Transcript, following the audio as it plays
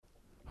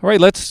All right,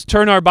 let's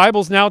turn our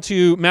Bibles now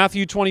to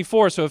Matthew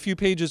 24. So a few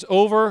pages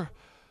over,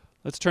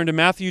 let's turn to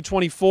Matthew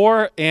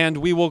 24, and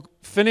we will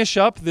finish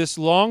up this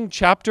long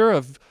chapter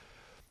of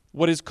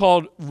what is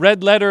called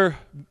Red Letter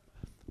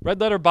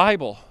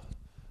Bible,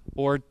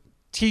 or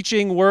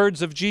Teaching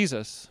Words of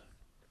Jesus.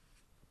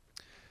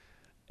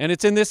 And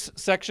it's in this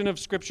section of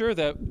Scripture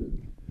that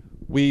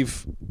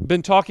we've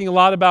been talking a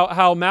lot about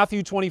how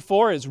Matthew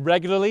 24 is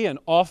regularly and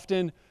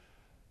often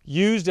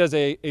used as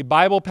a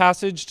Bible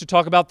passage to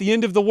talk about the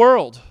end of the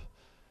world.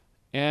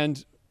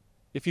 And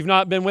if you've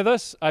not been with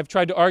us, I've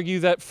tried to argue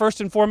that first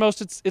and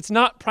foremost, it's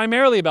not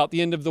primarily about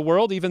the end of the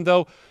world, even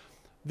though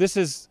this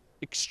is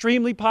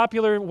extremely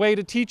popular way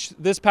to teach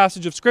this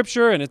passage of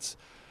Scripture, and it's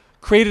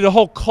created a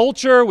whole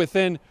culture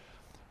within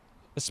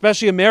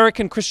especially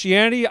American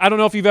Christianity. I don't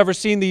know if you've ever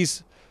seen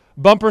these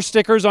bumper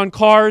stickers on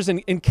cars, and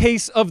in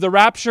case of the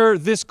rapture,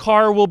 this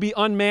car will be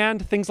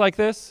unmanned, things like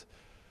this.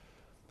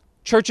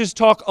 Churches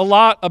talk a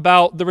lot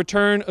about the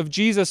return of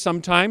Jesus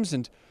sometimes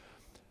and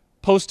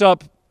post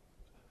up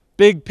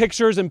big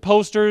pictures and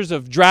posters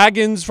of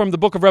dragons from the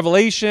book of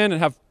Revelation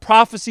and have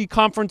prophecy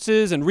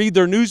conferences and read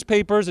their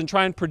newspapers and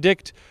try and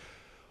predict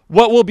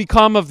what will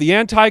become of the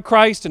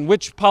Antichrist and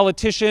which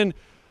politician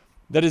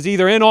that is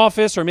either in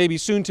office or maybe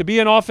soon to be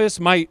in office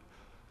might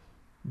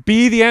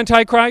be the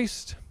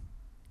Antichrist.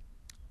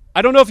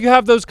 I don't know if you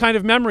have those kind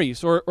of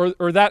memories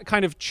or that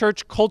kind of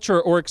church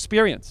culture or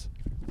experience.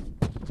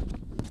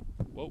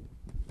 Whoa.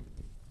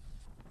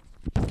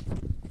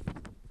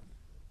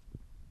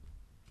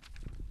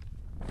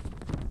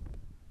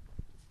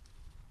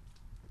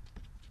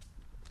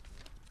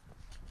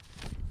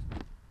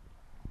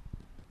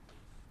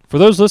 For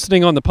those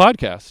listening on the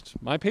podcast,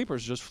 my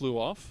papers just flew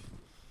off.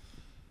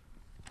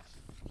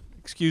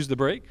 Excuse the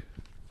break.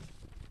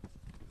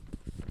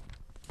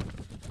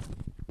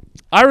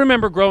 I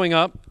remember growing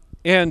up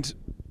and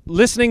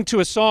listening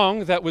to a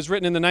song that was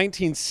written in the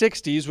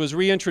 1960s, was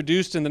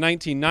reintroduced in the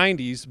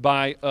 1990s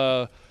by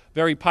a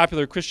very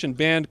popular Christian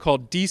band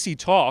called DC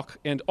Talk.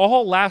 And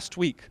all last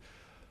week,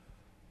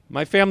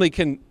 my family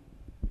can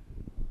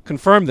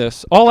confirm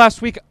this, all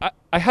last week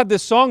I had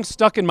this song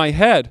stuck in my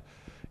head.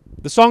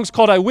 The song's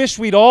called I Wish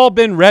We'd All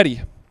Been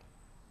Ready.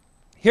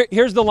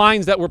 Here's the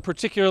lines that were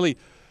particularly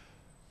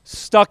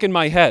stuck in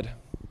my head.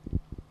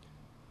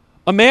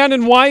 A man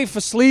and wife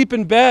asleep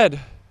in bed.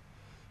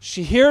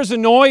 She hears a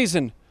noise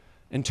and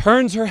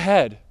turns her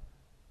head.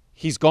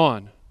 He's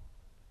gone.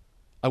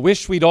 I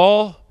wish we'd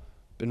all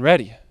been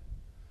ready.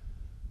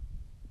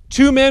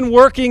 Two men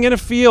working in a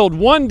field.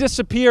 One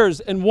disappears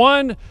and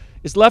one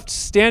is left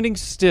standing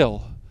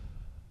still.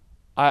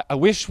 I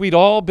wish we'd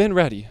all been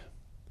ready.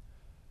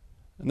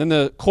 And then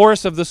the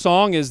chorus of the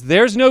song is,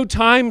 there's no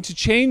time to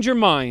change your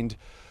mind,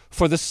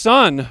 for the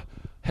sun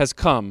has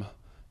come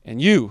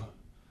and you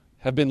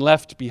have been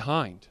left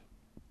behind.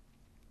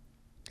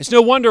 It's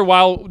no wonder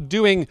while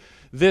doing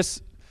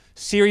this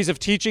series of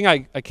teaching, I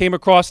came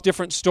across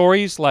different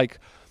stories. Like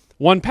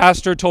one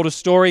pastor told a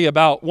story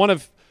about one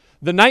of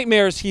the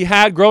nightmares he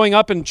had growing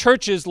up in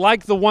churches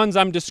like the ones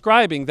I'm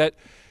describing that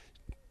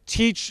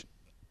teach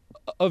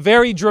a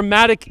very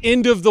dramatic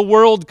end of the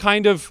world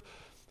kind of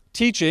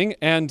teaching.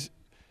 And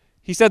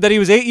he said that he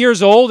was 8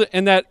 years old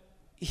and that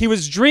he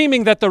was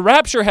dreaming that the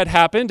rapture had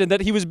happened and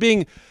that he was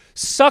being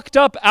sucked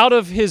up out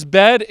of his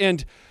bed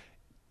and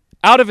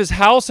out of his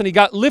house, and he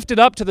got lifted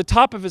up to the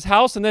top of his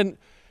house, and then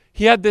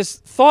he had this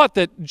thought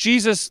that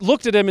Jesus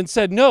looked at him and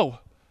said, No,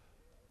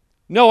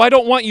 I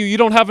don't want you. You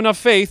don't have enough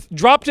faith.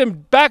 Dropped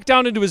him back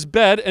down into his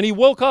bed, and he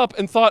woke up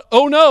and thought,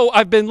 oh no,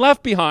 I've been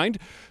left behind.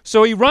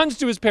 So he runs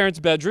to his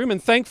parents' bedroom,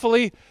 and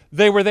thankfully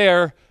they were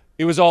there.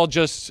 It was all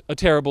just a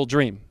terrible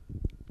dream.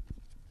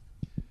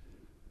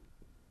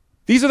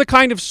 These are the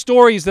kind of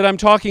stories that I'm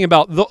talking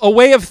about, a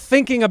way of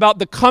thinking about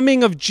the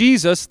coming of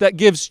Jesus that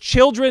gives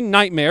children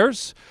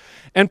nightmares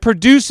and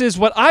produces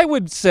what I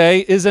would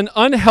say is an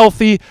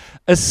unhealthy,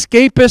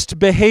 escapist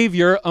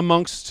behavior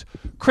amongst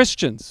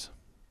Christians.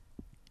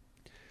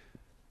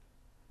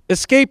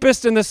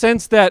 Escapist in the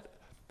sense that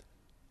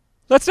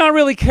let's not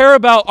really care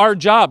about our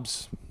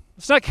jobs.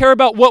 Let's not care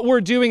about what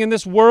we're doing in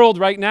this world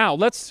right now.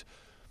 Let's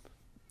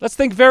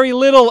think very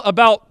little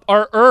about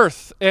our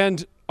earth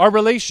and our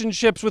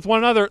relationships with one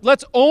another.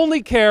 Let's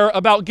only care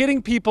about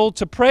getting people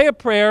to pray a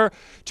prayer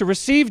to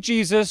receive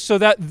Jesus so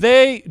that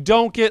they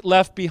don't get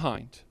left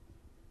behind.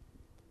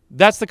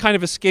 That's the kind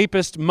of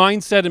escapist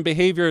mindset and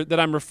behavior that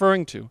I'm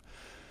referring to.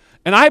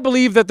 And I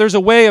believe that there's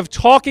a way of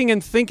talking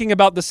and thinking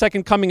about the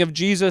second coming of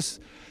Jesus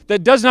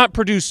that does not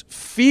produce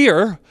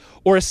fear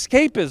or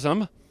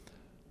escapism,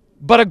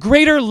 but a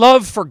greater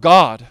love for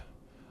God,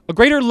 a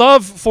greater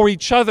love for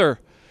each other,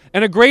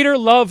 and a greater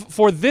love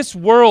for this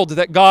world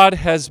that God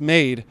has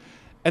made.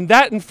 And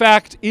that, in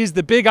fact, is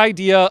the big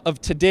idea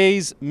of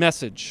today's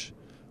message.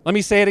 Let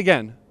me say it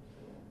again.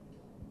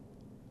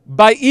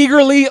 By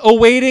eagerly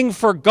awaiting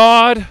for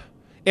God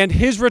and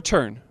His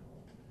return,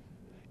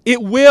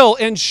 it will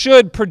and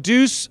should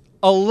produce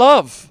a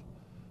love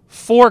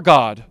for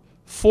God,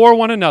 for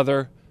one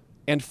another,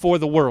 and for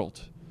the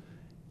world.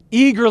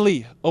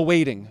 Eagerly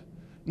awaiting,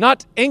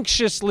 not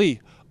anxiously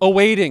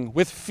awaiting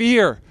with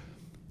fear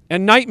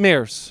and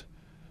nightmares.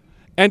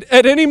 And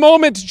at any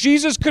moment,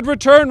 Jesus could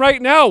return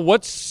right now.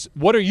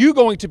 What are you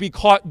going to be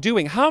caught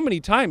doing? How many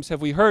times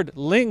have we heard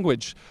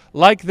language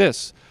like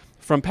this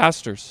from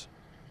pastors?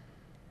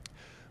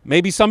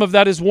 Maybe some of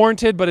that is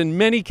warranted, but in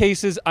many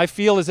cases, I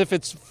feel as if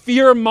it's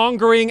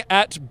fear-mongering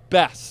at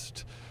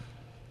best.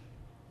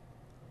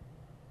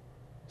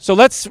 So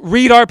let's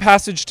read our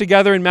passage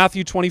together in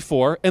Matthew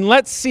 24, and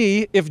let's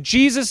see if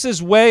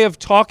Jesus' way of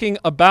talking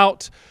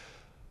about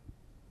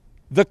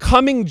the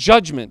coming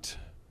judgment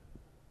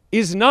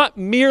is not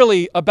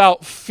merely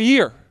about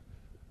fear,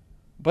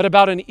 but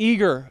about an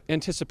eager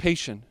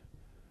anticipation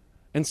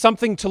and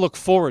something to look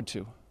forward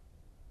to.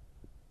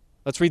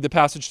 Let's read the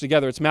passage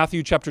together. It's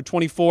Matthew chapter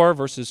 24,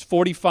 verses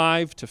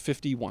 45 to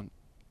 51.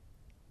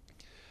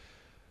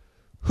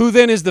 Who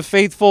then is the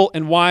faithful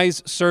and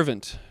wise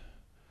servant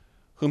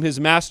whom his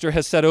master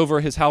has set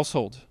over his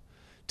household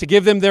to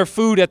give them their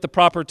food at the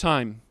proper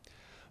time?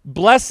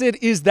 Blessed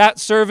is that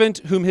servant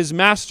whom his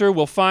master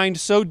will find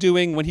so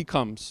doing when he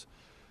comes.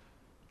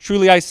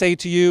 Truly I say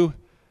to you,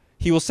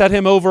 he will set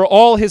him over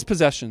all his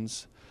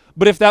possessions.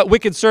 But if that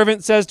wicked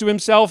servant says to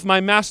himself, my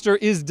master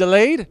is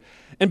delayed,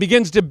 and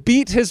begins to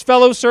beat his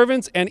fellow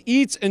servants and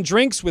eats and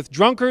drinks with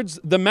drunkards,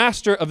 the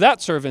master of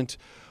that servant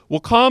will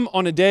come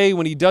on a day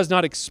when he does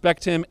not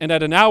expect him and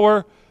at an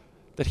hour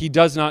that he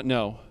does not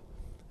know.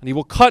 And he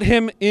will cut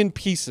him in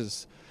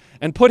pieces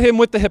and put him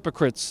with the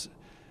hypocrites.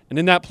 And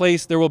in that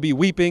place there will be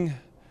weeping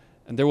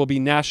and there will be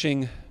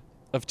gnashing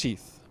of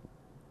teeth.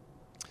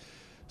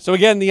 So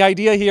again, the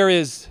idea here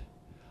is,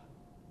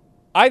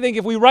 I think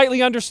if we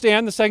rightly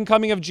understand the second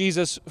coming of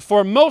Jesus,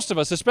 for most of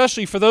us,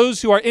 especially for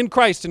those who are in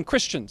Christ and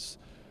Christians,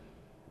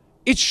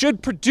 it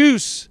should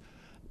produce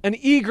an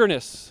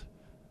eagerness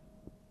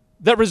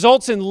that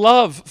results in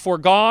love for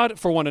God,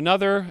 for one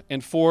another,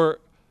 and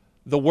for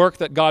the work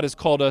that God has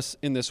called us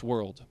in this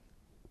world.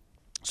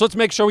 So let's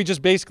make sure we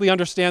just basically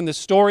understand this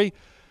story.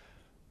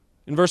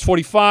 In verse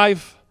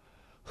 45,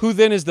 who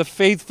then is the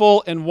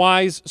faithful and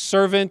wise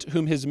servant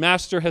whom his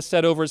master has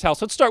set over his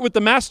house? Let's start with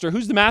the master.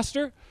 Who's the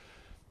master?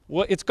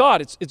 Well, it's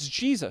God. It's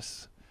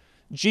Jesus.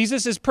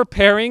 Jesus is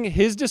preparing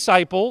his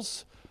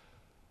disciples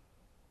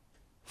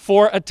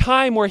for a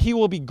time where he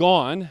will be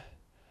gone,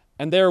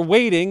 and they're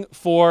waiting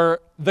for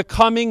the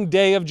coming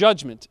day of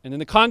judgment. And in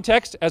the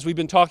context, as we've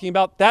been talking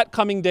about, that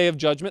coming day of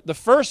judgment, the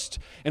first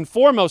and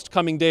foremost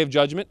coming day of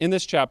judgment in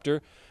this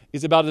chapter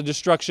is about the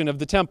destruction of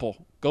the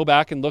temple. Go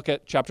back and look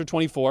at chapter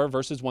 24,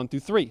 verses 1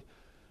 through 3.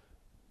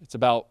 It's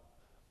about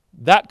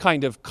that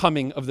kind of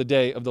coming of the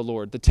day of the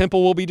Lord. The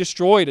temple will be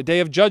destroyed. A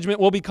day of judgment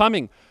will be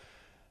coming.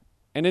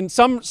 And in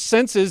some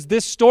senses,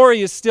 this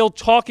story is still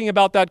talking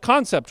about that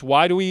concept.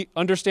 Why do we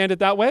understand it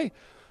that way?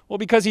 Well,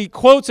 because he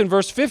quotes in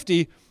verse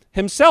 50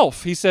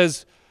 himself. He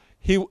says,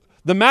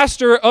 the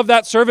master of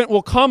that servant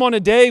will come on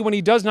a day when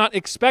he does not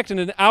expect, and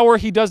an hour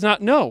he does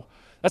not know.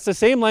 That's the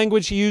same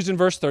language he used in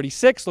verse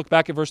 36. Look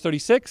back at verse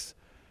 36.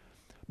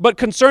 But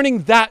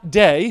concerning that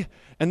day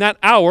and that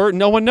hour,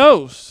 no one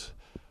knows.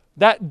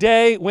 That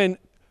day when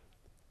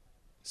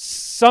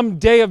some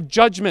day of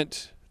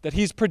judgment that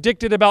he's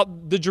predicted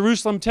about the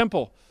Jerusalem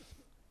temple,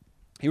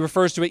 he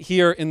refers to it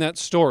here in that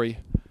story.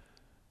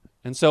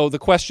 And so the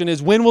question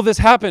is, when will this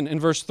happen in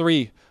verse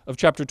 3 of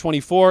chapter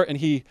 24? And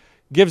he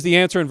gives the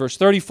answer in verse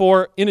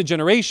 34, in a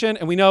generation.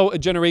 And we know a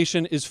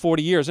generation is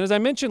 40 years. And as I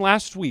mentioned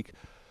last week,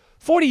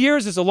 40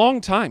 years is a long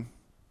time.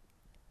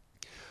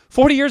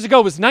 40 years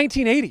ago was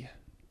 1980.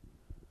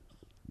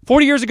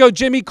 40 years ago,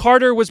 Jimmy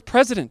Carter was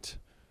president.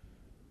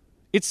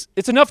 It's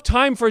enough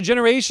time for a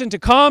generation to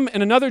come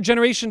and another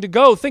generation to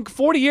go. Think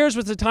 40 years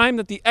was the time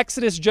that the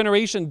Exodus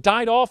generation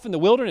died off in the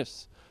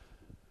wilderness.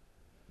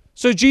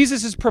 So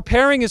Jesus is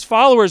preparing his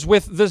followers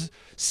with the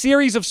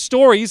series of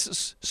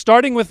stories,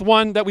 starting with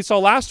one that we saw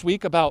last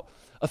week about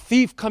a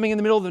thief coming in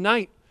the middle of the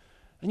night.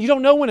 And you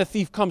don't know when a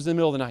thief comes in the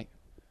middle of the night.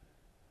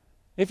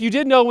 If you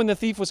did know when the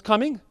thief was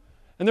coming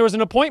and there was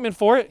an appointment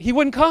for it, he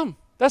wouldn't come.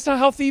 That's not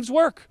how thieves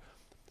work.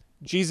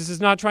 Jesus is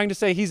not trying to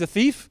say he's a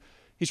thief.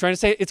 He's trying to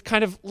say it's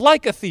kind of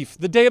like a thief.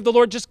 The day of the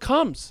Lord just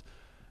comes,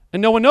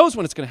 and no one knows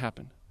when it's going to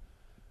happen.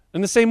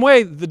 In the same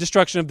way, the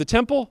destruction of the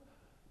temple,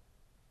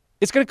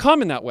 it's going to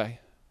come in that way.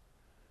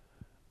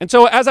 And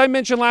so, as I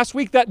mentioned last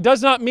week, that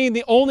does not mean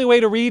the only way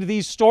to read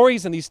these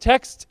stories and these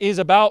texts is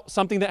about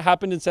something that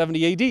happened in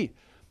 70 AD.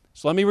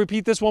 So let me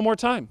repeat this one more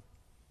time.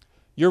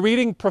 You're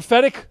reading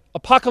prophetic,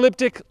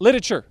 apocalyptic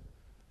literature.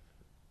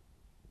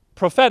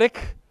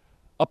 Prophetic,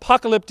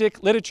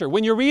 apocalyptic literature.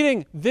 When you're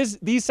reading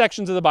these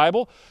sections of the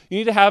Bible, you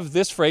need to have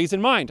this phrase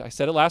in mind. I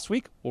said it last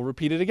week. We'll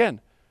repeat it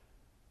again.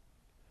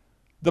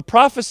 The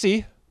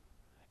prophecy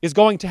is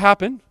going to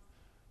happen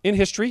in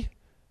history,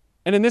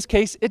 and in this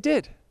case, it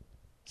did.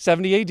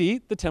 70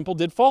 AD, the temple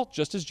did fall,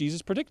 just as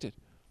Jesus predicted.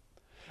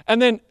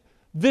 And then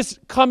this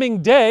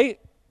coming day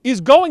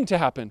is going to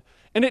happen,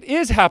 and it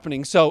is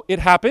happening. So it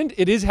happened,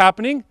 it is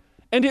happening,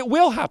 and it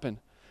will happen.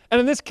 And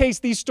in this case,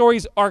 these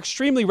stories are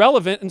extremely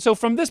relevant. And so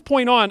from this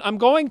point on, I'm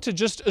going to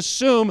just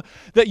assume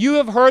that you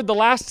have heard the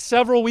last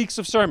several weeks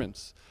of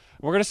sermons.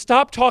 We're going to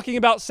stop talking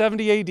about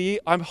 70 AD.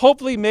 I've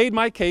hopefully made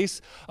my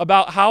case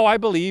about how I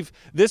believe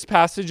this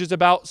passage is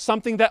about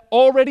something that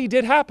already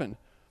did happen.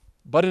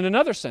 But in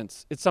another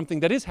sense, it's something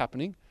that is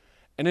happening.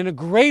 And in a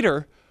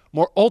greater,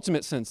 more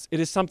ultimate sense,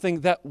 it is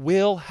something that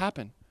will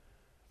happen.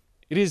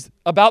 It is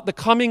about the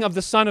coming of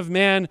the Son of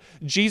Man,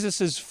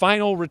 Jesus'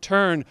 final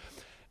return,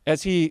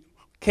 as he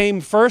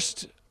came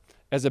first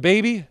as a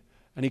baby,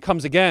 and he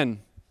comes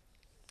again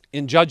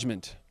in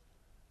judgment.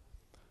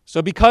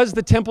 So because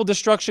the temple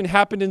destruction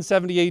happened in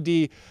 70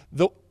 AD,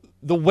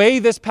 the way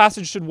this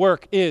passage should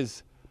work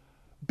is,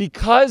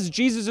 because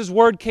Jesus'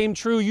 word came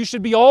true, you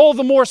should be all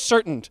the more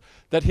certain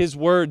that his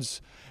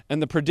words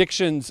and the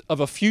predictions of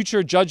a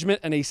future judgment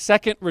and a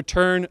second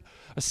return,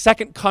 a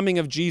second coming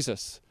of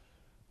Jesus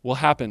will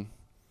happen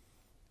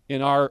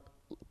in our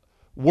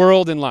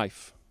world and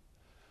life.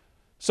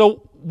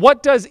 So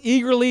what does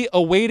eagerly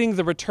awaiting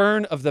the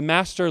return of the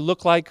Master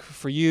look like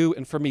for you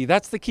and for me?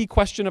 That's the key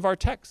question of our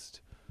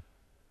text.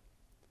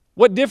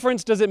 What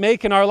difference does it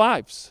make in our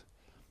lives?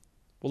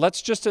 Well,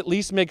 let's just at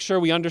least make sure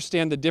we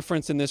understand the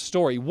difference in this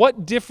story.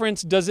 What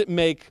difference does it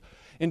make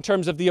in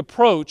terms of the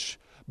approach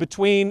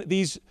between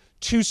these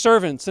two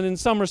servants? And in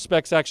some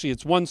respects, actually,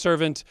 it's one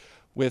servant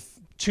with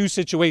two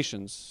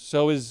situations.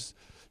 So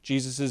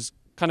Jesus is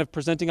kind of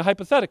presenting a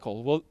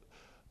hypothetical. Well,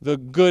 the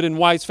good and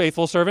wise,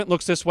 faithful servant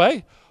looks this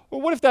way.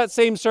 Or what if that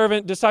same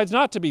servant decides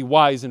not to be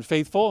wise and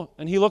faithful,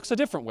 and he looks a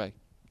different way?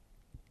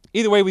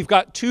 Either way, we've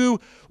got two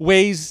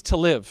ways to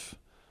live.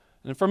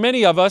 And for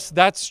many of us,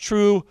 that's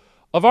true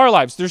of our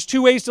lives. There's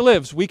two ways to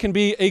live. We can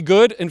be a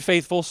good and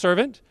faithful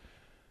servant.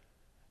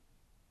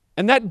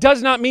 And that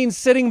does not mean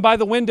sitting by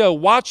the window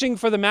watching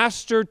for the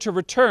Master to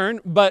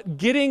return, but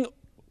getting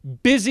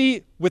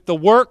busy with the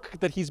work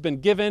that he's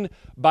been given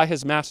by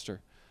his Master.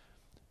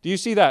 Do you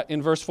see that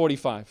in verse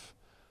 45?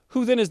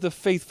 Who then is the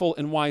faithful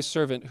and wise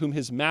servant whom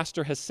his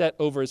master has set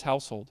over his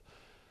household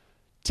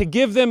to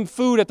give them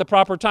food at the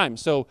proper time?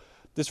 So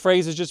this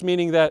phrase is just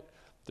meaning that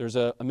there's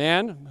a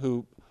man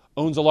who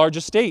owns a large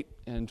estate.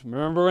 And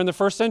remember, we're in the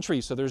first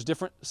century, so there's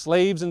different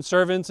slaves and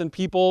servants and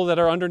people that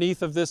are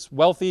underneath of this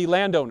wealthy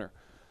landowner.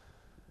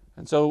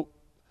 And so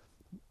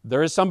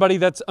there is somebody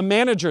that's a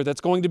manager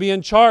that's going to be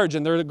in charge,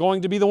 and they're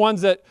going to be the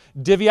ones that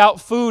divvy out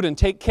food and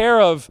take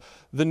care of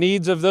the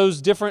needs of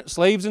those different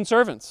slaves and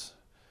servants.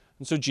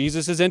 And so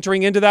Jesus is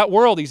entering into that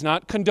world. He's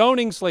not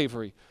condoning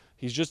slavery.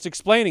 He's just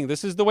explaining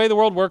this is the way the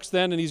world works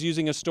then, and he's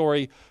using a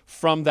story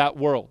from that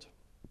world.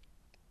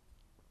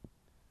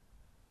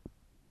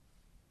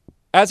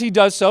 As he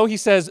does so, he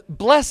says,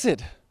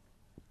 Blessed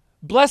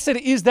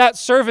is that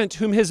servant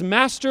whom his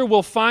master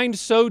will find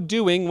so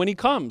doing when he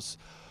comes.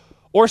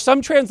 Or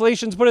some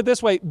translations put it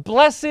this way,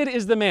 blessed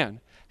is the man,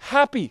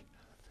 happy,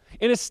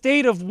 in a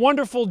state of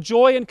wonderful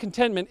joy and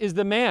contentment is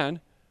the man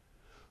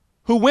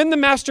who, when the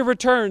master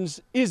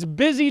returns, is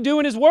busy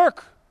doing his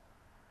work.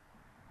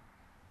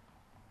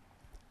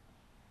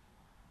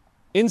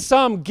 In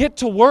sum, get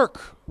to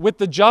work with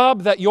the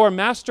job that your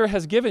master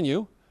has given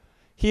you.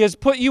 He has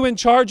put you in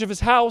charge of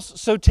his house,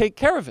 so take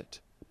care of it.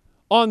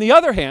 On the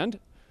other hand,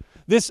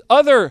 this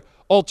other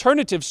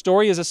alternative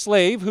story is a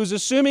slave who's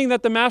assuming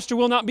that the master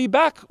will not be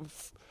back,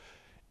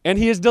 and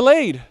he is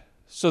delayed.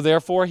 So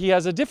therefore, he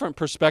has a different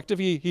perspective.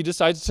 He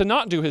decides to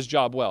not do his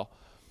job well.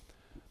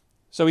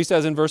 So he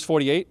says in verse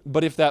 48,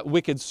 but if that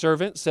wicked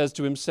servant says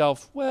to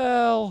himself,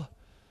 well,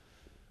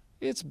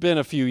 it's been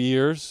a few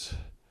years.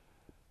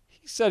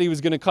 He said he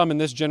was going to come in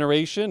this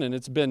generation, and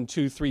it's been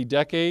 2-3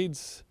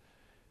 decades.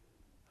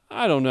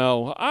 I don't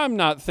know. I'm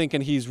not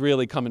thinking he's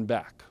really coming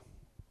back.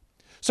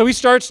 So he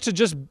starts to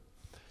just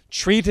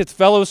treat his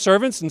fellow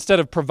servants instead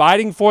of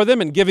providing for them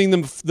and giving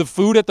them the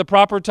food at the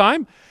proper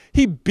time.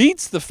 He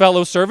beats the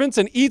fellow servants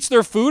and eats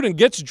their food and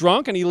gets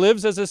drunk, and he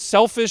lives as a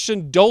selfish,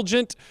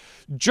 indulgent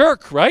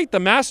jerk, right? The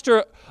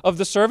master of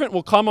the servant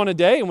will come on a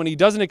day, and when he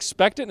doesn't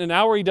expect it, in an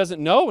hour he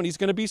doesn't know, and he's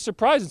going to be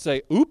surprised and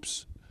say,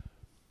 oops.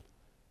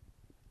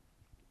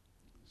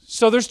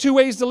 So there's two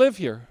ways to live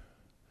here.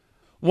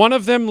 One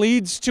of them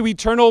leads to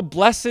eternal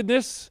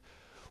blessedness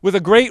with a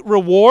great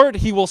reward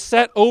he will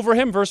set over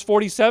him. Verse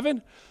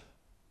 47,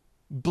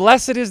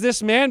 blessed is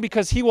this man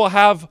because he will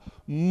have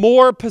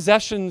more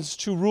possessions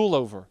to rule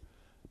over.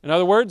 In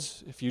other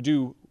words, if you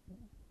do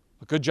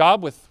a good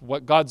job with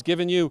what God's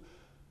given you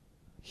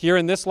here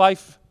in this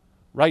life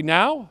right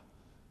now,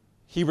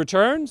 he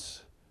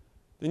returns,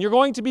 then you're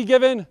going to be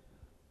given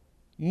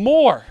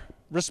more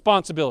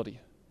responsibility,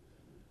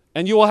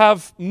 and you will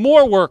have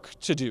more work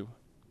to do.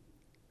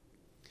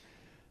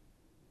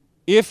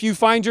 If you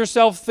find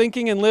yourself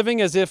thinking and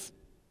living as if,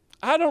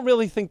 I don't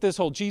really think this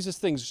whole Jesus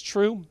thing's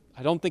true,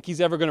 I don't think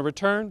he's ever going to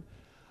return,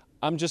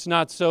 I'm just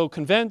not so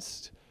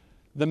convinced,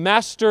 the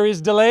master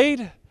is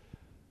delayed,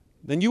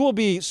 then you will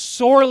be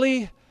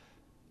sorely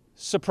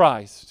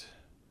surprised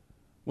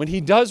when he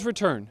does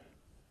return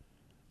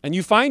and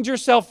you find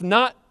yourself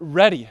not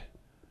ready,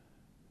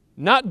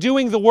 not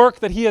doing the work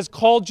that he has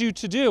called you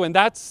to do. And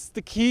that's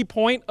the key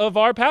point of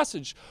our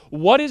passage.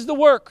 What is the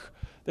work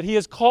that he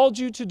has called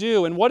you to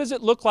do, and what does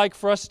it look like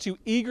for us to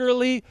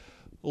eagerly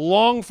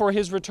long for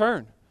his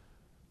return?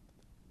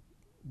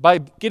 by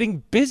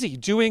getting busy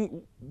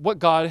doing what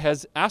God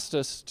has asked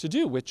us to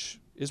do, which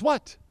is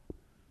what?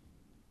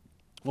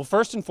 Well,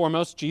 first and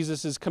foremost,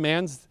 Jesus'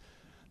 commands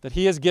that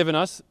he has given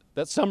us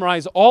that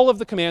summarize all of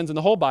the commands in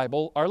the whole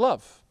Bible are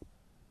love.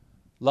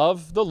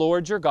 Love the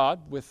Lord your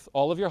God with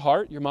all of your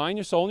heart, your mind,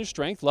 your soul, and your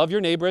strength. Love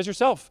your neighbor as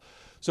yourself.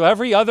 So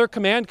every other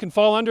command can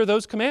fall under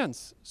those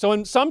commands. So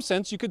in some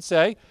sense, you could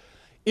say,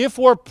 if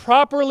we're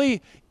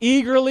properly,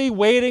 eagerly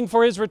waiting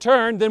for his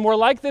return, then we're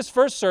like this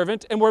first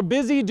servant and we're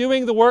busy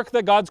doing the work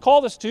that God's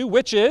called us to,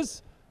 which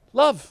is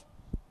love.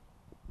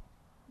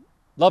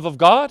 Love of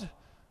God,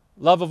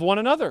 love of one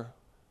another,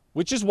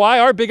 which is why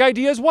our big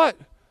idea is what?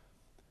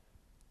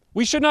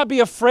 We should not be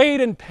afraid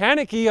and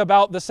panicky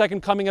about the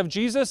second coming of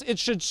Jesus. It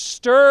should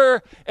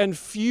stir and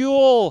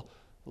fuel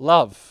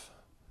love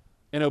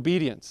and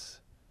obedience.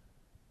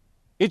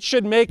 It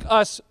should make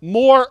us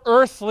more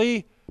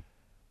earthly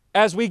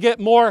as we get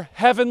more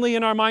heavenly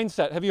in our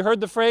mindset. Have you heard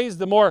the phrase,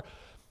 the more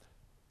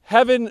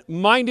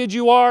heaven-minded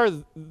you are,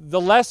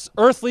 the less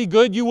earthly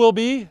good you will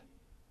be?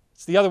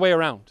 It's the other way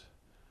around.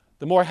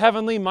 The more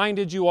heavenly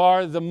minded you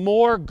are, the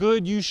more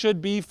good you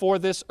should be for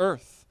this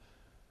earth.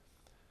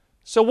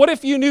 So what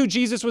if you knew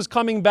Jesus was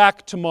coming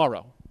back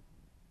tomorrow?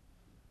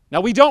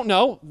 Now we don't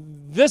know.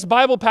 This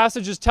Bible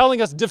passage is telling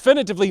us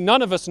definitively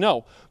none of us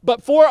know.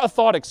 But for a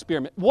thought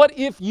experiment, what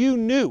if you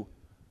knew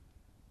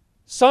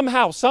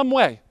somehow, some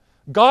way,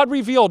 God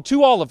revealed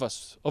to all of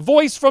us, a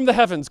voice from the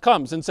heavens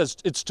comes and says,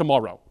 it's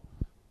tomorrow.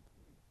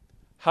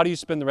 How do you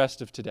spend the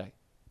rest of today?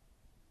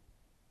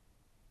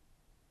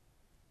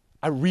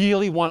 I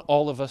really want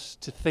all of us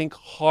to think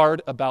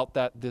hard about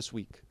that this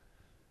week.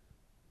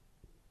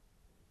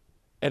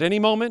 At any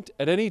moment,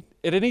 at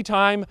any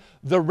time,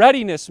 the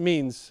readiness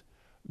means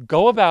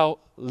go about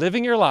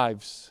living your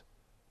lives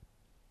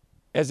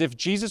as if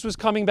Jesus was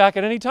coming back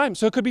at any time.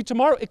 So it could be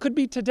tomorrow, it could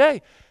be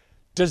today.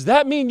 Does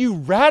that mean you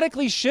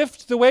radically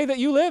shift the way that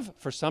you live?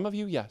 For some of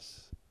you,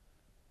 yes.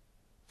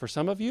 For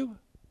some of you,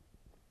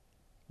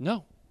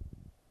 no.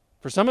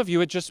 For some of you,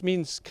 it just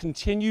means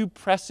continue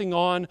pressing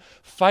on,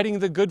 fighting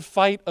the good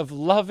fight of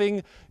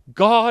loving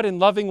God and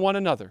loving one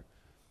another.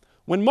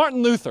 When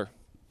Martin Luther,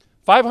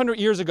 500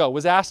 years ago,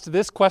 was asked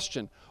this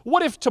question,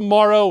 what if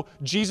tomorrow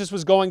Jesus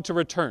was going to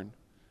return?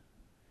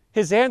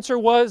 His answer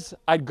was,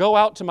 I'd go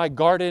out to my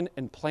garden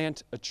and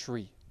plant a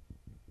tree.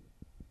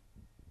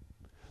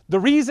 The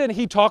reason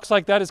he talks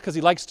like that is because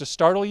he likes to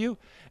startle you.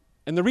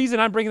 And the reason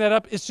I'm bringing that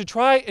up is to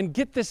try and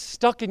get this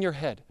stuck in your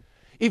head.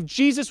 If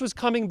Jesus was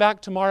coming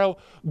back tomorrow,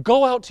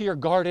 go out to your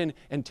garden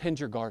and tend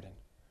your garden.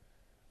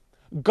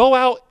 Go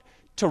out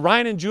to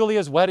Ryan and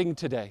Julia's wedding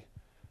today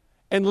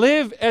and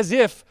live as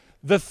if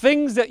the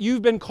things that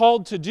you've been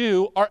called to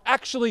do are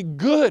actually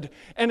good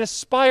and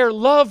aspire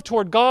love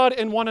toward God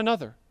and one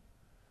another.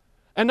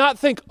 And not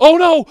think, oh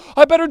no,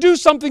 I better do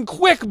something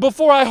quick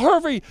before I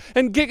hurry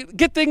and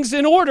get things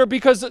in order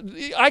because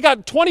I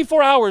got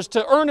 24 hours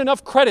to earn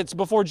enough credits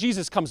before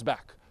Jesus comes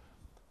back.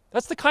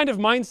 That's the kind of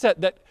mindset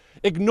that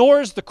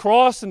ignores the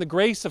cross and the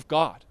grace of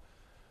God.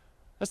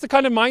 That's the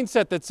kind of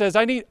mindset that says,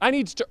 I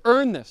need to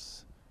earn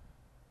this.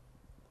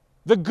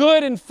 The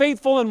good and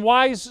faithful and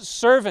wise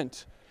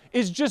servant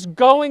is just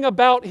going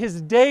about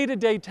his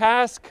day-to-day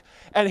task,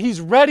 and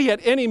he's ready at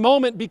any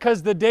moment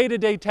because the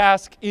day-to-day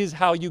task is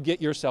how you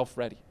get yourself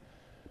ready.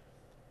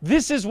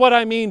 This is what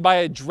I mean by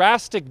a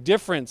drastic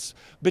difference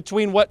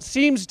between what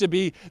seems to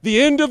be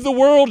the end of the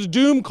world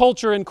doom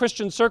culture in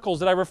Christian circles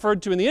that I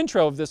referred to in the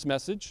intro of this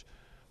message,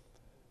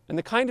 and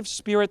the kind of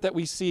spirit that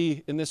we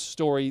see in this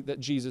story that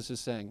Jesus is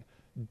saying.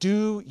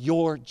 Do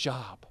your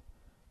job.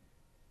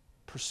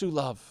 Pursue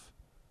love.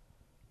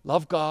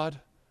 Love God.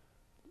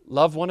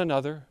 Love one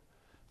another.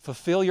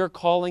 Fulfill your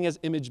calling as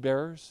image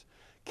bearers.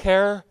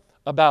 Care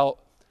about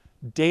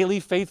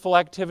daily faithful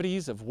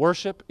activities of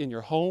worship in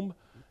your home,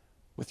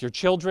 with your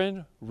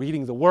children,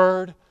 reading the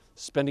Word,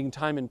 spending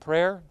time in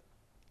prayer.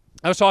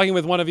 I was talking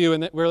with one of you,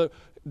 and we were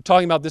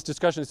talking about this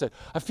discussion. I said,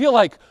 I feel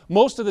like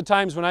most of the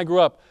times when I grew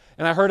up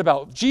and I heard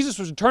about Jesus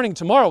was returning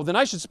tomorrow, then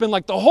I should spend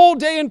like the whole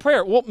day in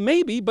prayer. Well,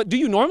 maybe, but do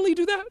you normally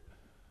do that?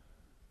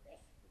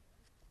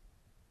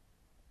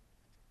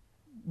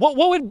 What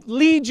would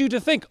lead you to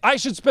think I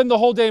should spend the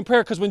whole day in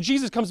prayer? Because when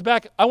Jesus comes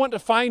back, I want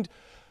him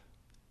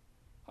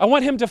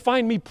to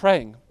find me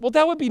praying. Well,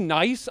 that would be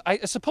nice. I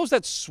suppose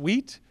that's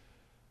sweet.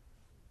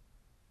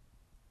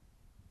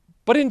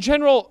 But in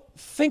general,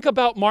 think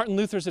about Martin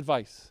Luther's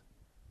advice.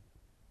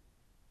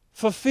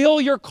 Fulfill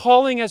your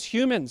calling as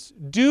humans.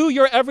 Do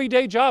your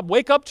everyday job.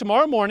 Wake up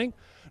tomorrow morning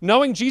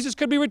knowing Jesus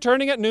could be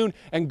returning at noon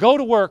and go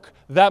to work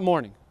that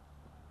morning.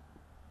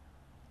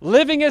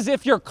 Living as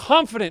if you're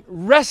confident,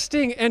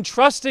 resting and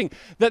trusting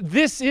that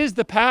this is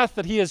the path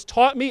that He has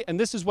taught me and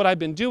this is what I've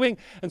been doing.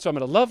 And so I'm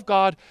going to love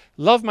God,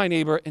 love my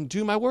neighbor, and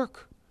do my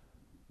work.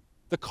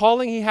 The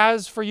calling He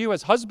has for you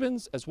as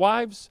husbands, as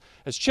wives,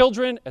 as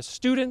children, as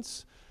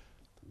students.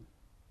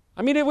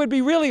 I mean, it would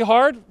be really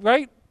hard,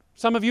 right?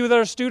 Some of you that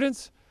are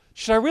students,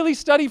 should I really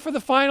study for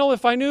the final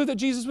if I knew that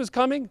Jesus was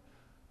coming?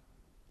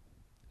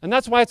 And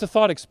that's why it's a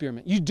thought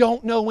experiment. You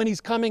don't know when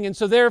he's coming, and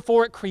so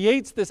therefore it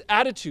creates this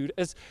attitude,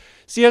 as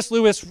C.S.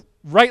 Lewis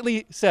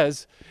rightly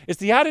says, it's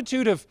the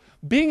attitude of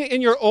being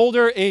in your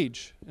older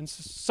age. And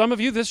some of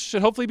you, this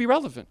should hopefully be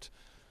relevant.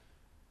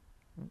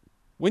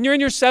 When you're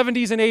in your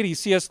 70s and 80s,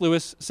 C.S.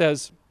 Lewis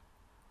says,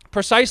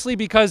 precisely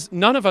because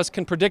none of us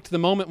can predict the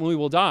moment when we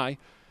will die,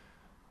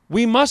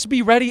 we must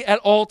be ready at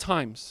all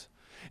times.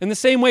 In the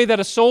same way that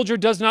a soldier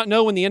does not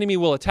know when the enemy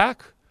will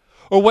attack,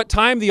 or what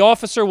time the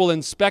officer will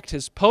inspect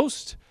his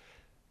post,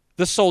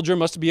 the soldier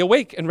must be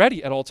awake and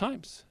ready at all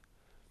times.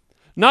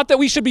 Not that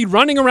we should be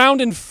running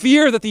around in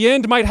fear that the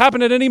end might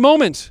happen at any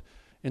moment.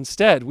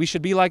 Instead, we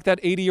should be like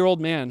that 80-year-old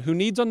man who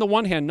needs on the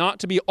one hand not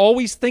to be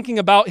always thinking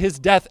about his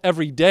death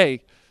every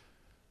day,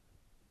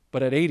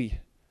 but at 80,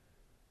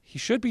 he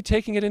should be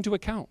taking it into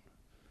account.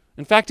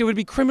 In fact, it would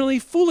be criminally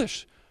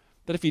foolish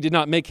that if he did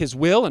not make his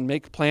will and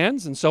make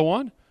plans and so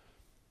on.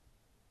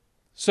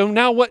 So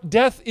now what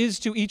death is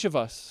to each of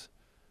us,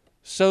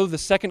 so the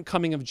second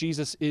coming of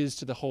Jesus is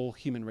to the whole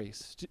human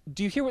race.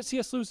 Do you hear what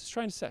C.S. Lewis is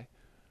trying to say?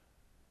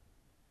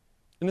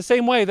 In the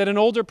same way that an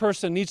older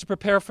person needs to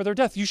prepare for their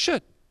death, you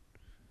should.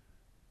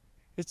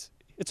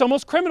 It's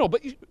almost criminal,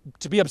 but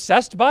to be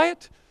obsessed by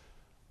it?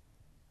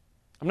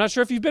 I'm not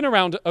sure if you've been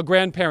around a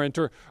grandparent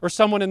or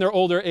someone in their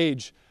older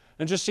age,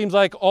 and it just seems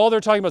like all they're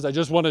talking about is, I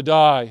just want to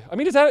die. I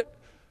mean,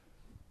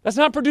 that's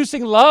not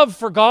producing love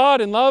for God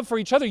and love for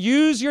each other.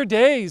 Use your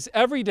days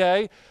every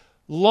day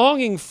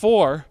longing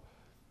for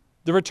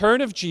the return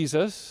of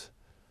Jesus,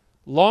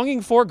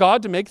 longing for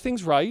God to make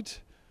things right,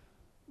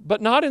 but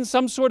not in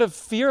some sort of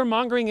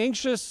fear-mongering,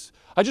 anxious,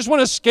 I just want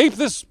to escape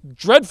this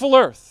dreadful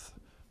earth,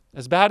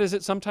 as bad as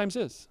it sometimes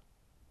is.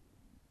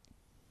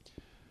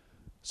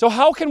 So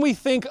how can we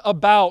think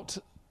about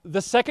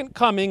the second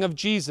coming of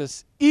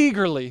Jesus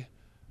eagerly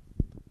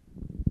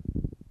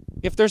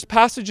if there's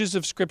passages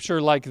of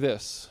Scripture like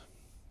this?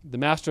 The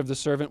master of the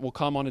servant will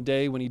come on a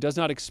day when he does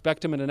not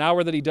expect him, in an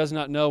hour that he does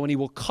not know, and he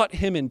will cut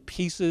him in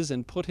pieces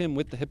and put him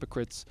with the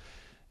hypocrites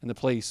in the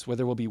place where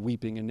there will be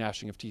weeping and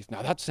gnashing of teeth.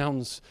 Now that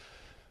sounds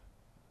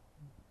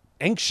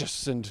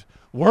anxious and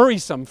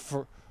worrisome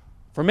for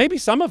maybe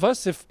some of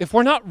us. If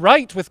we're not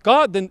right with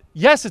God, then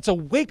yes, it's a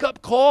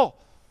wake-up call.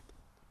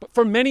 But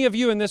for many of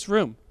you in this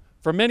room,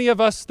 for many of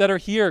us that are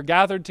here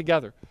gathered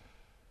together,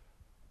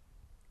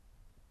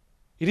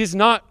 it is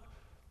not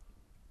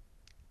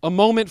a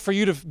moment for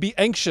you to be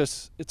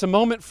anxious. It's a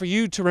moment for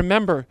you to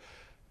remember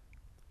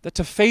that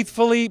to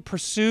faithfully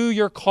pursue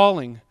your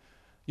calling,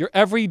 your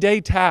everyday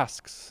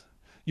tasks,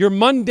 your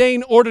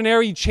mundane,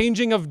 ordinary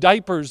changing of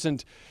diapers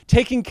and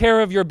taking care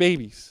of your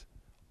babies,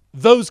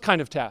 those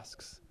kind of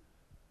tasks,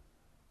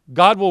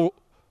 God will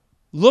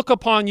look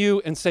upon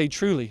you and say,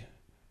 truly,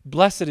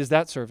 blessed is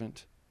that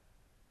servant,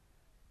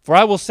 for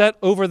I will set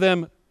over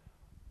them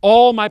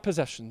all my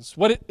possessions.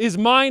 What is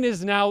mine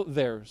is now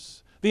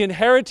theirs. The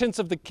inheritance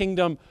of the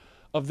kingdom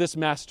of this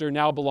master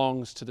now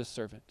belongs to this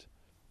servant.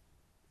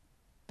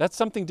 That's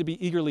something to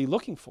be eagerly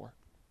looking for.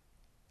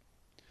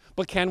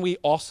 But can we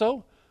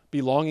also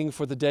be longing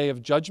for the day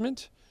of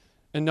judgment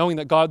and knowing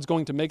that God's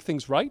going to make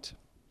things right?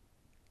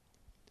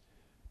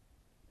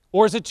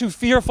 Or is it too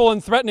fearful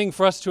and threatening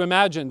for us to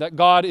imagine that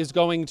God is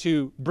going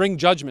to bring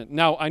judgment?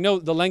 Now, I know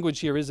the language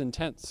here is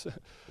intense.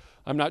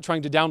 I'm not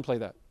trying to downplay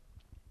that.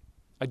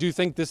 I do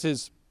think this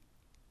is,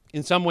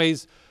 in some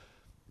ways,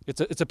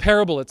 it's a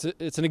parable.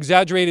 It's an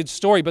exaggerated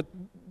story, but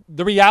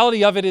the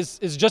reality of it is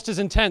just as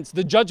intense.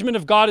 The judgment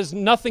of God is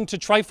nothing to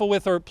trifle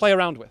with or play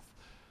around with.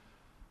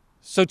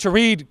 So to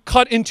read,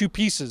 cut into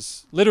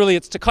pieces, literally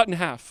it's to cut in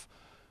half,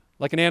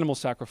 like an animal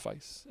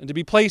sacrifice, and to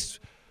be placed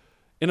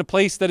in a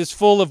place that is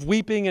full of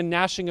weeping and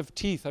gnashing of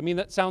teeth. I mean,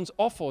 that sounds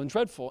awful and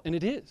dreadful, and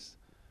it is.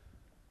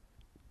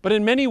 But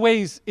in many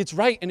ways, it's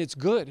right and it's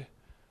good.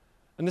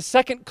 And the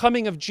second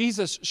coming of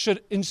Jesus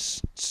should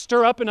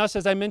stir up in us,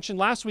 as I mentioned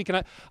last week, and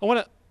I want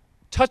to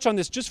touch on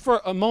this just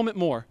for a moment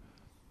more.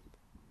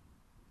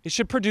 It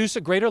should produce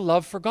a greater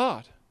love for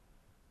God,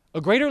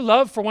 a greater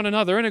love for one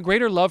another, and a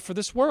greater love for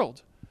this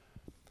world.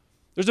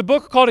 There's a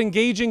book called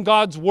Engaging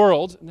God's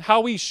World, and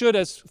how we should,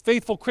 as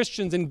faithful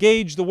Christians,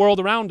 engage the world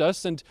around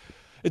us. And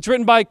it's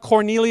written by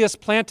Cornelius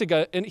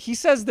Plantinga, and he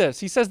says this.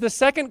 He says, the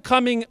second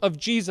coming of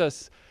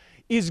Jesus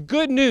is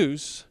good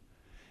news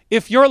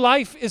if your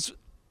life is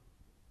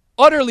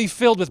utterly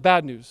filled with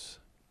bad news.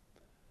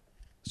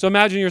 So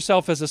imagine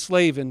yourself as a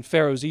slave in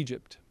Pharaoh's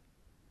Egypt.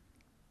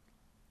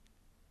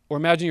 Or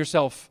imagine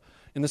yourself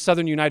in the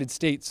southern United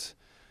States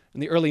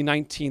in the early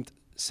 19th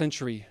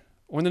century,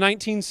 or in the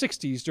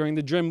 1960s during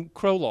the Jim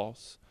Crow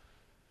laws.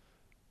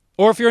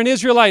 Or if you're an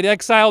Israelite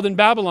exiled in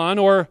Babylon,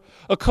 or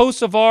a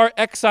Kosovar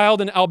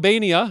exiled in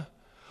Albania,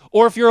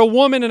 or if you're a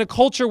woman in a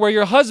culture where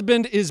your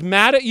husband is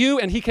mad at you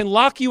and he can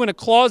lock you in a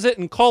closet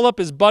and call up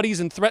his buddies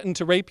and threaten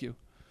to rape you.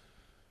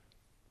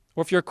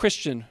 Or if you're a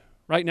Christian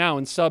right now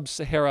in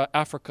sub-Sahara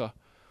Africa,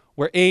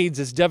 where AIDS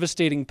is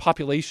devastating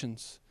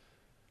populations.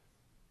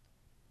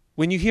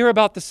 When you hear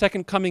about the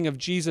second coming of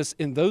Jesus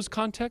in those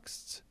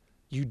contexts,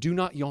 you do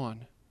not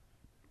yawn.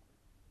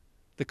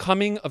 The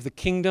coming of the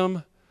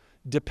kingdom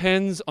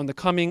depends on the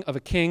coming of a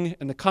king,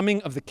 and the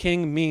coming of the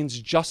king means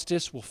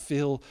justice will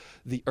fill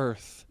the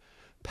earth.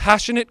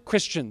 Passionate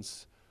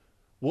Christians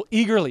will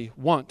eagerly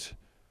want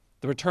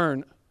the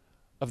return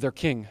of their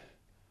king,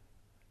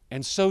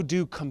 and so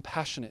do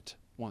compassionate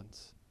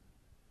ones.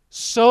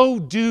 So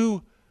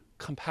do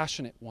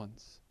compassionate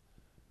ones.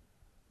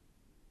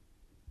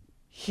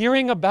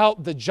 Hearing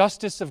about the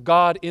justice of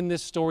God in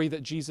this story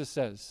that Jesus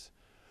says,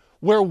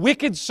 where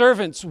wicked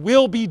servants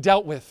will be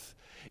dealt with,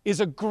 is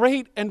a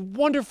great and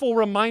wonderful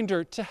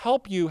reminder to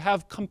help you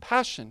have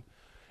compassion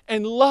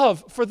and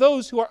love for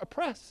those who are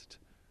oppressed.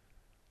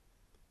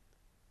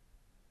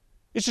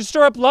 It should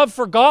stir up love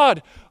for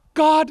God.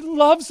 God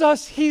loves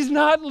us. He's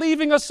not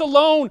leaving us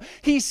alone.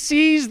 He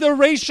sees the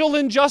racial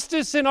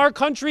injustice in our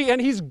country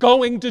and He's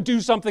going to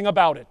do something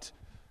about it.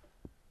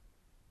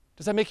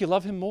 Does that make you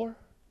love Him more?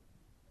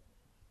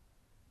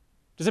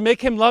 Does it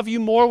make Him love you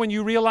more when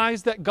you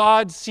realize that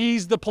God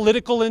sees the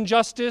political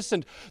injustice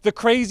and the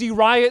crazy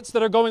riots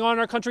that are going on in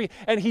our country,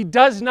 and He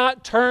does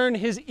not turn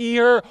His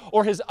ear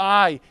or His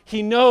eye?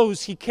 He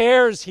knows, He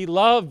cares, He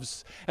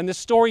loves. And the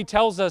story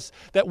tells us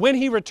that when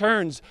He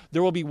returns,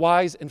 there will be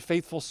wise and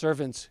faithful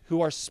servants who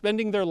are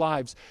spending their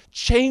lives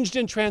changed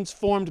and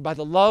transformed by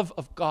the love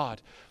of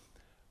God.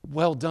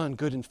 Well done,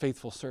 good and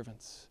faithful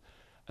servants.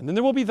 And then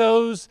there will be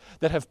those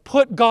that have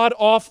put God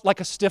off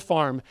like a stiff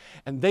arm,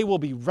 and they will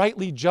be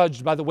rightly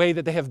judged by the way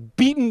that they have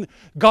beaten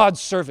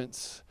God's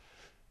servants,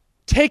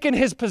 taken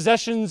His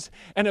possessions,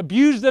 and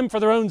abused them for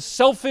their own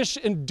selfish,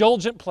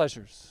 indulgent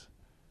pleasures.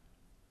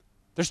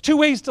 There's two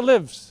ways to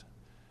live.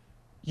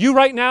 You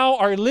right now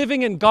are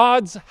living in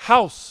God's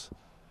house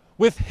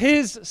with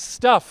His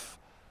stuff.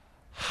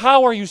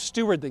 How are you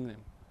stewarding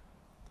them?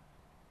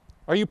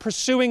 Are you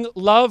pursuing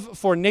love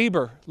for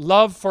neighbor,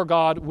 love for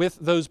God with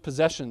those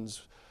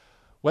possessions?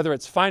 Whether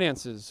it's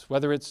finances,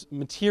 whether it's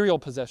material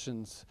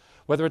possessions,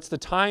 whether it's the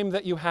time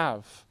that you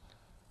have.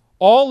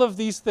 All of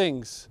these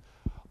things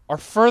are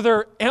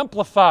further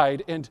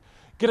amplified and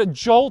get a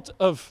jolt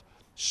of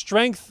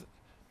strength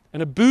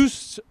and a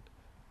boost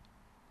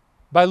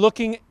by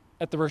looking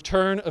at the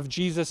return of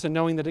Jesus and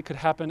knowing that it could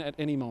happen at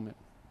any moment.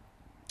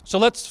 So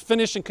let's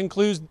finish and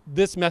conclude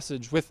this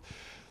message with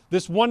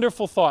this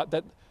wonderful thought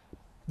that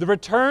the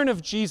return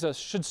of Jesus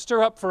should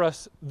stir up for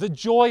us the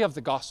joy of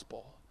the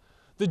gospel.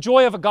 The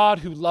joy of a God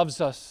who loves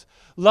us,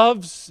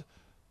 loves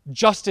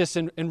justice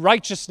and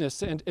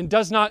righteousness and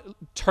does not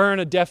turn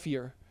a deaf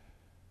ear.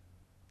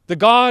 The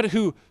God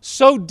who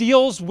so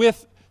deals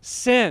with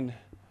sin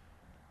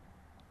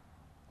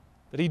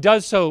that He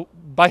does so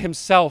by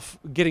Himself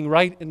getting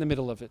right in the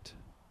middle of it.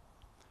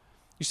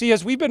 You see,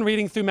 as we've been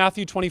reading through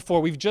Matthew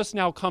 24, we've just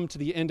now come to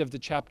the end of the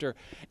chapter.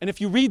 And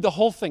if you read the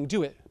whole thing,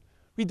 do it.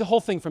 Read the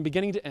whole thing from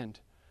beginning to end.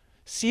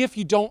 See if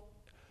you don't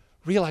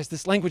realize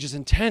this language is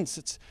intense.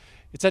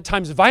 It's at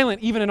times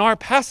violent, even in our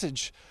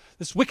passage.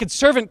 This wicked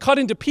servant cut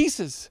into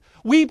pieces,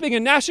 weeping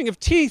and gnashing of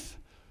teeth.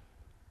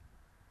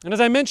 And as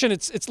I mentioned,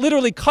 it's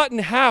literally cut in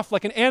half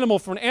like an animal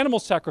for an animal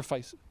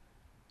sacrifice.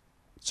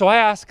 So I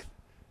ask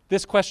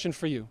this question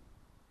for you.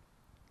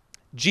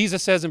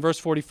 Jesus says in verse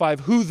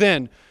 45, "Who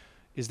then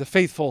is the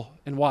faithful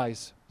and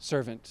wise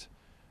servant?"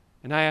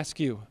 And I ask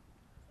you,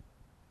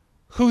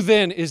 who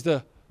then is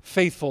the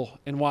faithful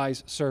and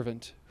wise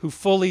servant who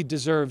fully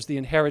deserves the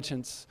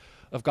inheritance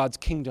of God's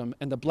kingdom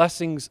and the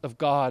blessings of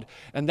God,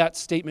 and that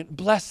statement,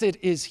 "Blessed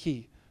is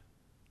he,"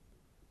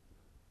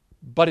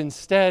 but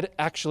instead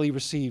actually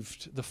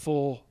received the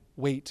full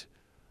weight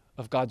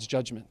of God's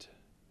judgment?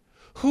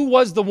 Who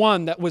was the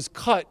one that was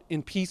cut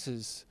in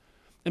pieces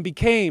and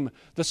became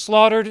the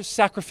slaughtered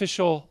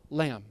sacrificial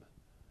lamb?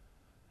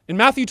 In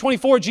Matthew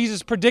 24,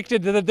 Jesus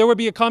predicted that there would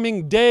be a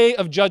coming day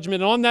of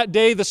judgment, and on that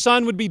day the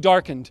sun would be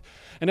darkened.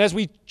 And as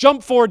we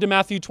jump forward to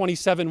Matthew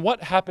 27,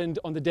 what happened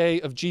on the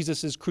day of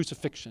Jesus'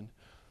 crucifixion?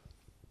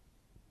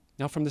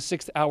 Now from the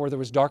 6th hour there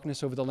was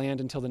darkness over the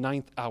land until the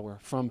 9th hour.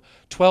 From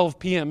 12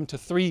 p.m. to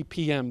 3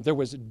 p.m. there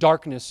was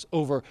darkness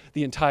over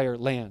the entire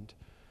land.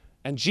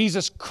 And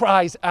Jesus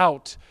cries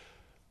out,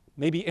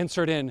 maybe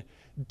insert in,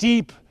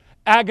 deep,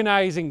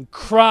 agonizing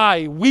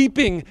cry,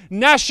 weeping,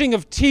 gnashing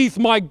of teeth,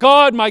 my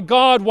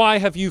God, why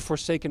have you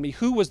forsaken me?"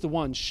 Who was the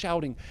one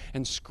shouting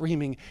and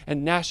screaming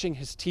and gnashing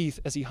his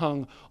teeth as he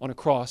hung on a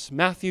cross?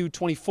 Matthew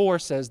 24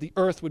 says the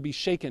earth would be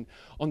shaken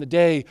on the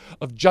day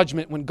of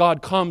judgment when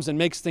God comes and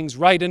makes things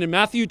right. And in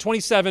Matthew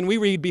 27 we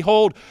read,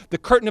 "Behold, the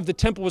curtain of the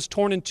temple was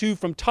torn in two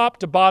from top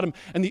to bottom,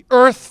 and the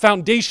earth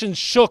foundations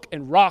shook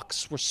and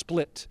rocks were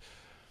split."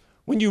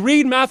 When you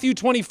read Matthew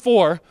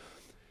 24,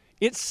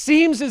 it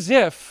seems as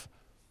if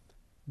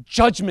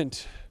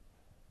judgment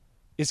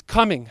is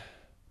coming.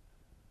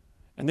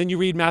 And then you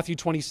read Matthew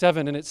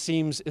 27 and it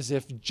seems as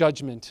if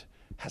judgment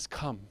has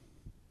come.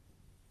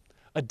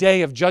 A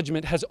day of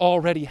judgment has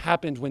already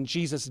happened when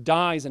Jesus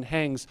dies and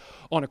hangs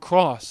on a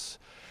cross,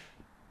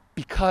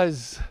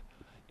 because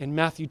in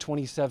Matthew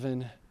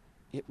 27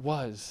 it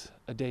was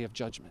a day of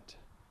judgment.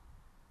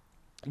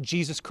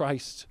 Jesus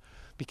Christ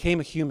became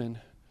a human.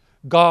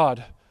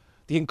 God,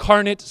 The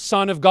incarnate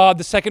Son of God,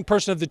 the second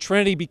person of the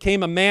Trinity,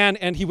 became a man,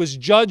 and he was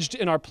judged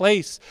in our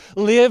place,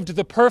 lived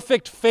the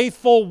perfect,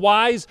 faithful,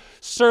 wise,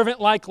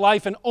 servant-like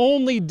life, and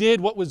only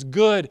did what was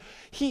good.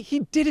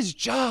 He did his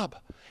job.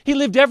 He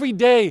lived every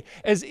day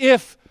as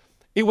if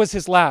it was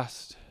his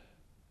last.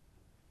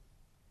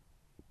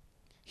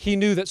 He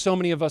knew that so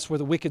many of us were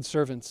the wicked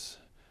servants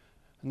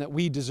and that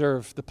we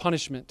deserve the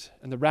punishment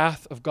and the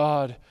wrath of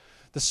God,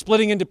 the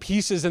splitting into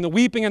pieces and the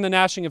weeping and the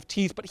gnashing of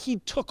teeth, but he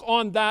took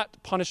on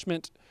that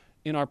punishment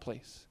in our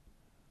place.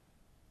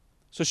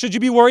 So should you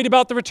be worried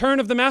about the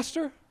return of the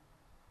Master?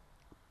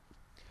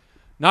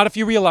 Not if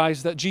you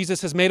realize that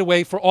Jesus has made a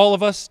way for all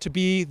of us to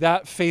be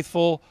that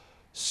faithful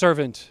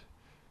servant,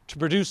 to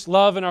produce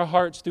love in our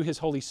hearts through his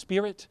Holy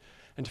Spirit,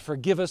 and to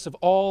forgive us of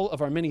all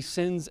of our many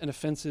sins and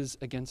offenses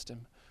against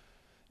him.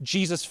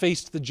 Jesus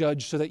faced the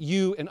judge so that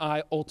you and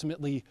I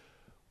ultimately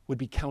would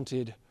be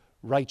counted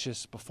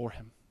righteous before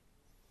him.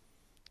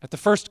 At the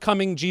first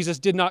coming, Jesus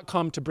did not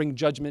come to bring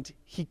judgment.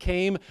 He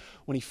came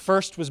when he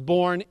first was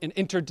born and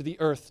entered to the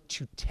earth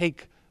to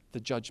take the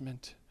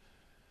judgment.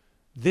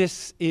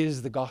 This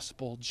is the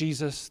gospel.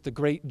 Jesus, the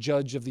great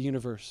judge of the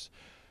universe,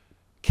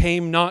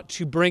 came not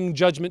to bring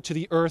judgment to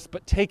the earth,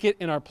 but take it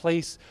in our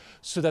place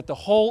so that the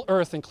whole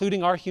earth,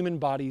 including our human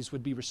bodies,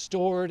 would be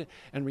restored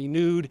and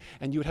renewed,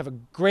 and you would have a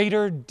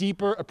greater,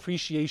 deeper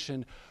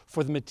appreciation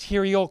for the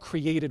material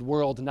created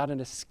world, not an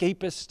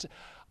escapist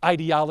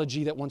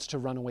ideology that wants to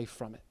run away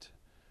from it.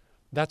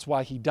 That's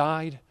why he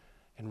died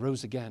and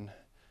rose again,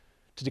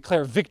 to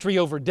declare victory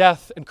over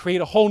death and create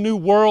a whole new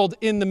world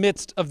in the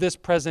midst of this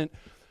present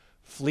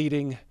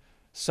fleeting,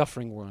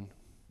 suffering one.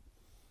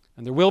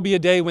 And there will be a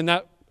day when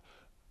that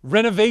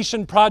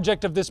renovation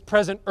project of this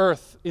present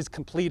earth is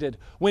completed.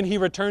 When he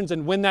returns,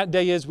 and when that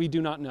day is, we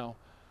do not know.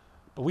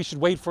 But we should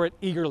wait for it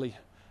eagerly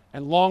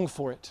and long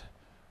for it.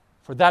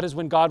 For that is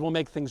when God will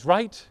make things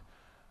right,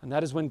 and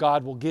that is when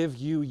God will give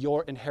you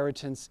your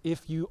inheritance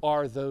if you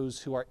are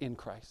those who are in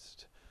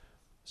Christ.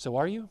 So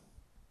are you?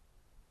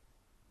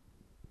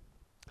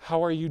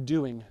 How are you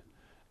doing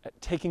at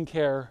taking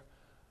care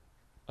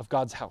of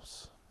God's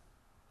house?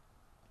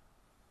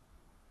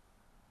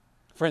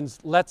 Friends,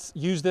 let's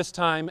use this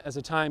time as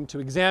a time to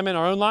examine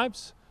our own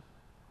lives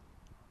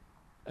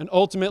and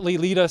ultimately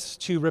lead us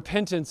to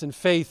repentance and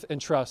faith and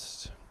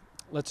trust.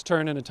 Let's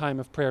turn in a time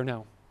of prayer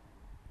now.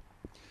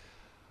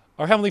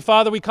 Our Heavenly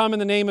Father, we come in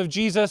the name of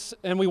Jesus,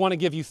 and we want to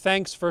give you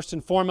thanks first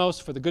and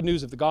foremost for the good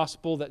news of the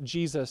gospel that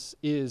Jesus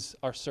is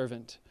our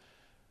servant,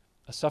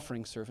 a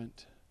suffering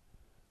servant,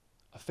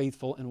 a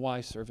faithful and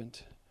wise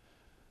servant,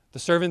 the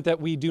servant that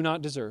we do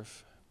not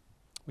deserve.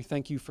 We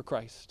thank you for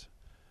Christ,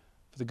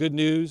 for the good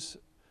news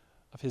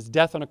of his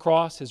death on a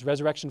cross, his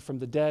resurrection from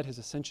the dead, his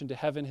ascension to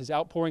heaven, his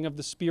outpouring of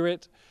the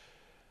Spirit,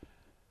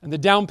 and the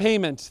down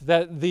payment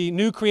that the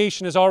new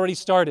creation has already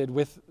started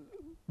with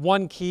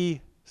one key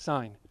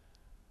sign.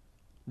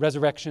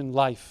 Resurrection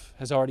life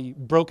has already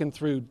broken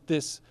through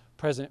this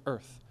present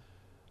earth.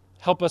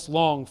 Help us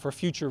long for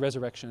future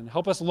resurrection.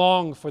 Help us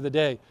long for the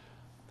day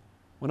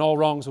when all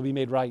wrongs will be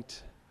made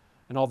right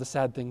and all the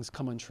sad things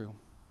come untrue.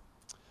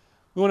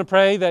 We want to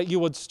pray that you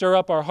would stir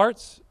up our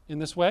hearts in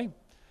this way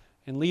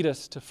and lead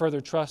us to further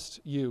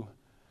trust you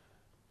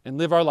and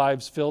live our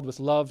lives filled with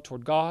love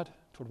toward God,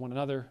 toward one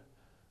another,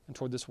 and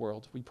toward this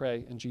world. We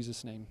pray in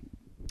Jesus' name.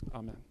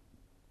 Amen.